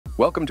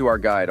Welcome to our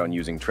guide on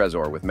using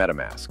Trezor with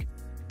MetaMask.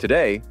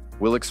 Today,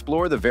 we'll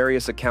explore the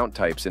various account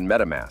types in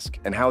MetaMask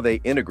and how they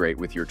integrate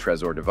with your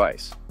Trezor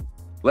device.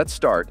 Let's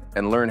start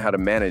and learn how to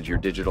manage your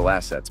digital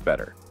assets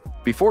better.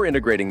 Before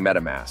integrating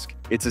MetaMask,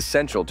 it's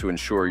essential to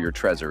ensure your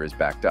Trezor is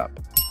backed up.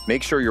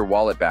 Make sure your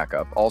wallet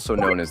backup, also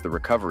known as the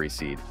recovery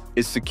seed,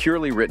 is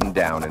securely written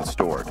down and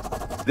stored.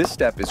 This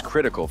step is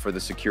critical for the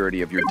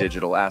security of your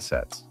digital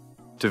assets.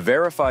 To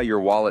verify your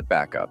wallet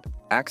backup,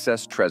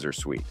 access Trezor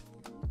Suite.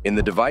 In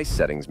the Device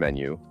Settings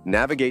menu,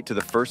 navigate to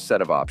the first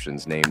set of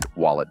options named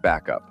Wallet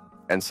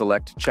Backup and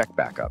select Check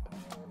Backup.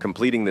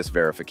 Completing this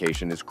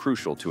verification is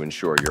crucial to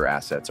ensure your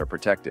assets are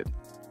protected.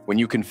 When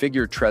you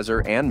configure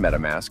Trezor and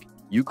MetaMask,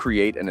 you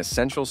create an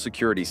essential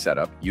security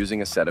setup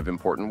using a set of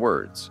important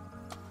words.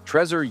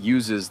 Trezor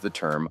uses the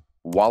term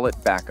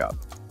wallet backup,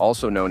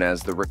 also known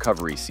as the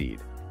recovery seed,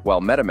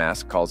 while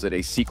MetaMask calls it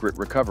a secret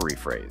recovery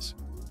phrase.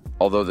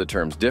 Although the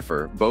terms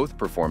differ, both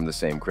perform the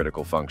same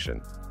critical function.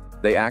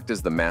 They act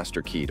as the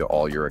master key to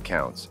all your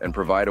accounts and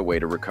provide a way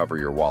to recover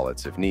your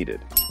wallets if needed.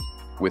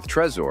 With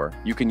Trezor,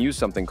 you can use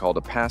something called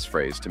a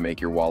passphrase to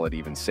make your wallet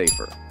even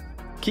safer.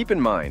 Keep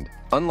in mind,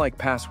 unlike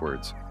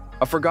passwords,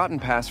 a forgotten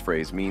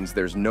passphrase means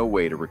there's no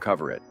way to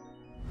recover it.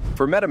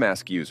 For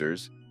MetaMask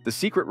users, the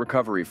secret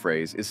recovery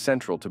phrase is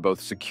central to both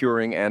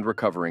securing and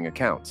recovering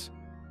accounts,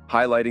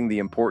 highlighting the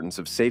importance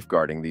of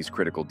safeguarding these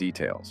critical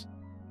details.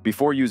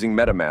 Before using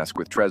MetaMask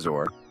with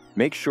Trezor,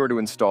 make sure to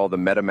install the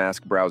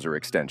MetaMask browser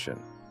extension.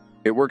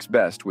 It works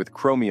best with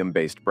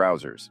Chromium-based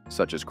browsers,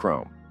 such as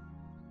Chrome.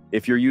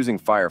 If you're using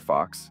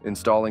Firefox,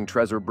 installing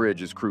Trezor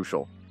Bridge is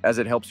crucial, as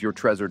it helps your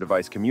Trezor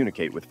device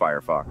communicate with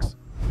Firefox.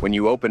 When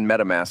you open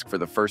MetaMask for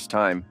the first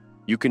time,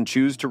 you can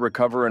choose to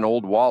recover an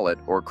old wallet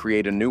or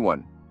create a new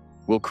one.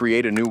 We'll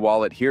create a new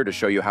wallet here to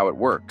show you how it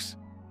works.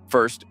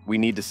 First, we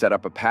need to set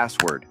up a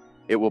password.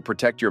 It will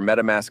protect your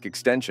MetaMask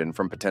extension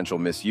from potential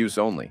misuse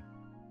only.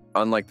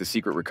 Unlike the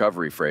secret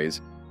recovery phrase,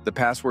 the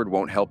password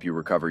won't help you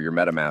recover your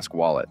MetaMask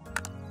wallet.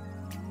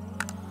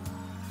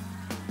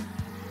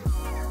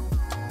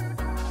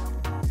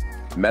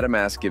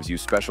 MetaMask gives you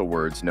special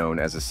words known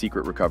as a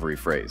secret recovery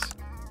phrase.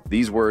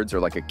 These words are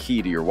like a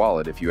key to your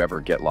wallet if you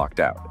ever get locked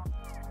out.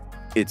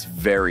 It's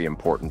very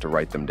important to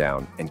write them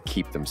down and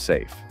keep them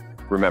safe.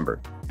 Remember,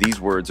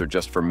 these words are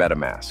just for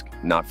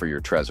MetaMask, not for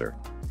your Trezor.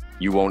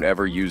 You won't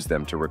ever use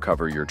them to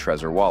recover your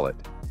Trezor wallet.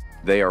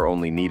 They are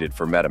only needed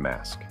for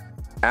MetaMask.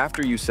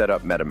 After you set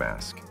up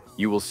MetaMask,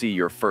 you will see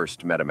your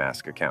first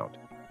MetaMask account.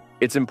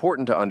 It's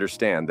important to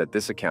understand that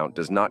this account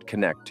does not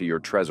connect to your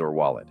Trezor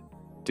wallet.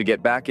 To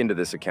get back into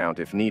this account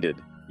if needed,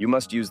 you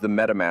must use the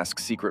MetaMask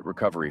secret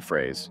recovery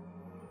phrase.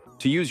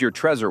 To use your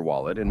Trezor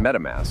wallet in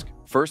MetaMask,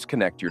 first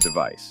connect your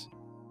device.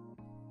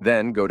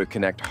 Then go to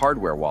Connect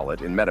Hardware Wallet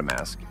in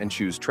MetaMask and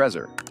choose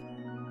Trezor.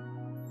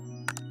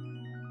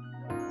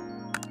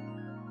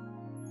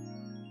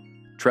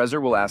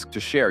 Trezor will ask to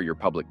share your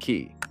public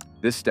key.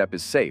 This step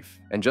is safe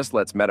and just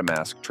lets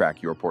MetaMask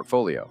track your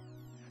portfolio.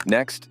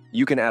 Next,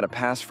 you can add a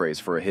passphrase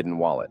for a hidden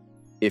wallet.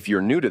 If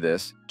you're new to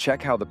this,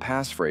 check how the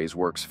passphrase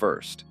works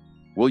first.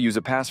 We'll use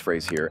a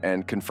passphrase here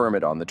and confirm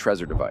it on the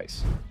Trezor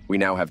device. We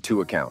now have two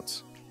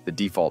accounts, the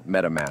default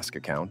MetaMask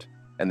account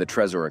and the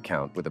Trezor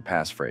account with a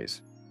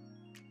passphrase.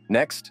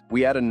 Next,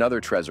 we add another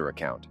Trezor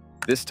account,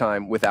 this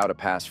time without a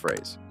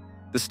passphrase.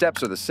 The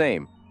steps are the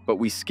same, but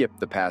we skip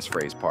the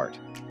passphrase part.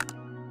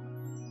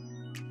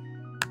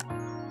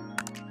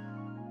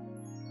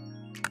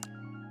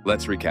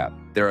 Let's recap.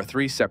 There are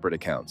three separate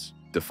accounts: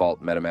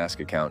 default MetaMask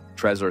account,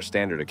 Trezor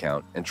standard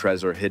account, and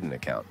Trezor hidden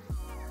account.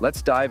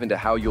 Let's dive into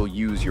how you'll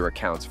use your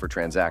accounts for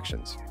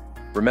transactions.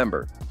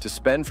 Remember, to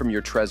spend from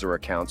your Trezor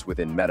accounts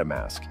within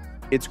MetaMask,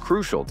 it's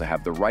crucial to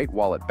have the right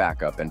wallet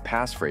backup and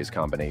passphrase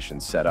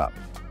combinations set up.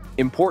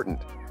 Important: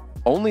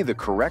 only the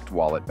correct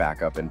wallet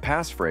backup and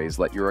passphrase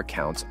let your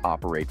accounts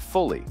operate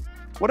fully.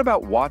 What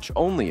about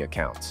watch-only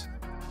accounts?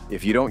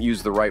 If you don't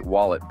use the right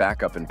wallet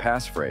backup and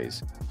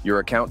passphrase, your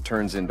account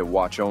turns into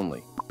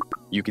watch-only.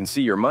 You can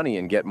see your money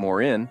and get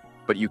more in,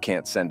 but you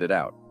can't send it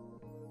out.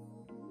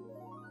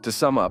 To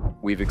sum up,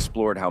 we've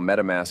explored how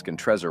MetaMask and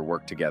Trezor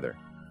work together.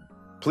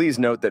 Please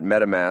note that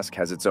MetaMask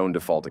has its own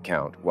default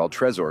account, while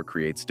Trezor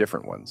creates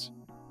different ones.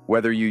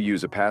 Whether you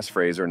use a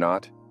passphrase or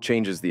not,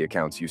 changes the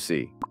accounts you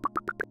see.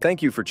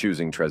 Thank you for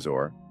choosing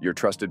Trezor, your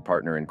trusted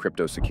partner in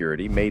crypto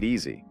security made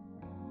easy.